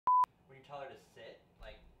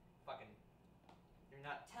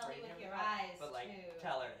not tell me raising with her your up, eyes, but like too.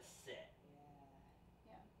 tell her to sit.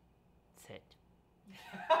 Sit.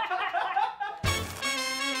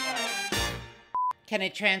 Can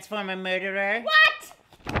it transform a murderer? What?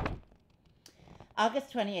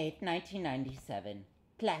 August 28th, 1997.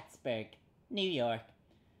 Plattsburgh, New York.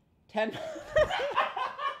 10...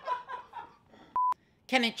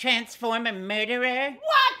 Can it transform a murderer?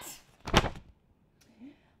 What?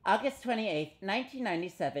 August 28th,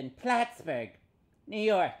 1997. Plattsburgh, New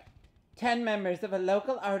York. 10 members of a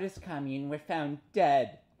local artist commune were found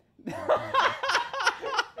dead.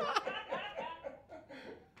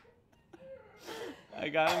 I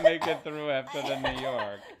gotta make it through after the New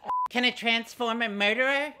York. Can it transform a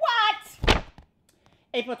murderer? What?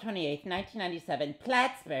 April 28th, 1997,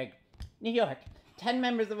 Plattsburgh, New York. 10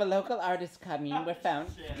 members of a local artist commune were found.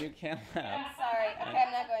 You can't laugh. I'm sorry. Okay,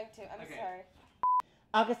 I'm not going to. I'm sorry.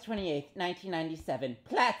 August 28th, 1997,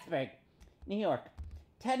 Plattsburgh, New York.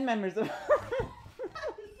 10 members of...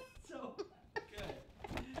 So good.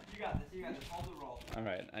 You got this. You got this. Hold the roll. All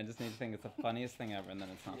right, I just need to think it's the funniest thing ever, and then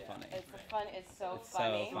it's not funny. It's fun. It's so It's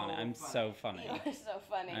funny. so funny. I'm so funny. You're so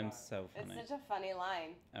funny. I'm so funny. It's such a funny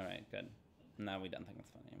line. All right, good. Now we don't think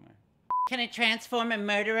it's funny anymore. Can it transform a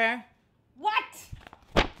murderer?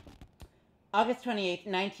 What? August 28th,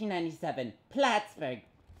 1997, Plattsburgh,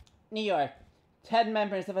 New York. 10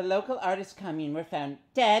 members of a local artist commune were found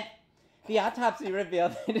dead. The autopsy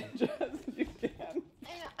revealed they didn't just... You can't.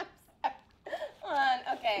 Hold on.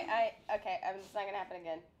 Okay, it's not gonna happen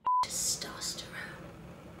again. Testosterone.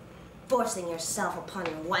 Forcing yourself upon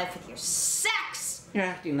your wife with your sex! You're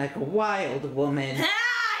acting like a wild woman.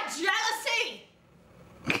 Ah! Jealousy!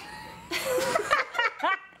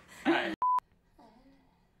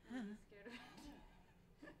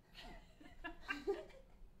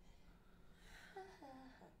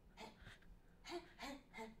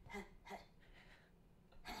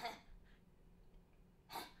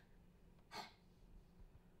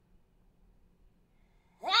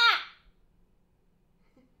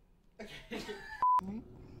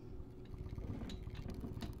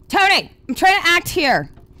 Tony, I'm trying to act here.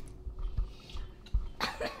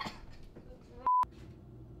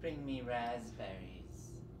 Bring me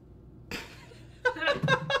raspberries.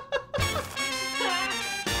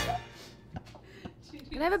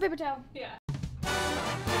 Can I have a paper towel? Yeah.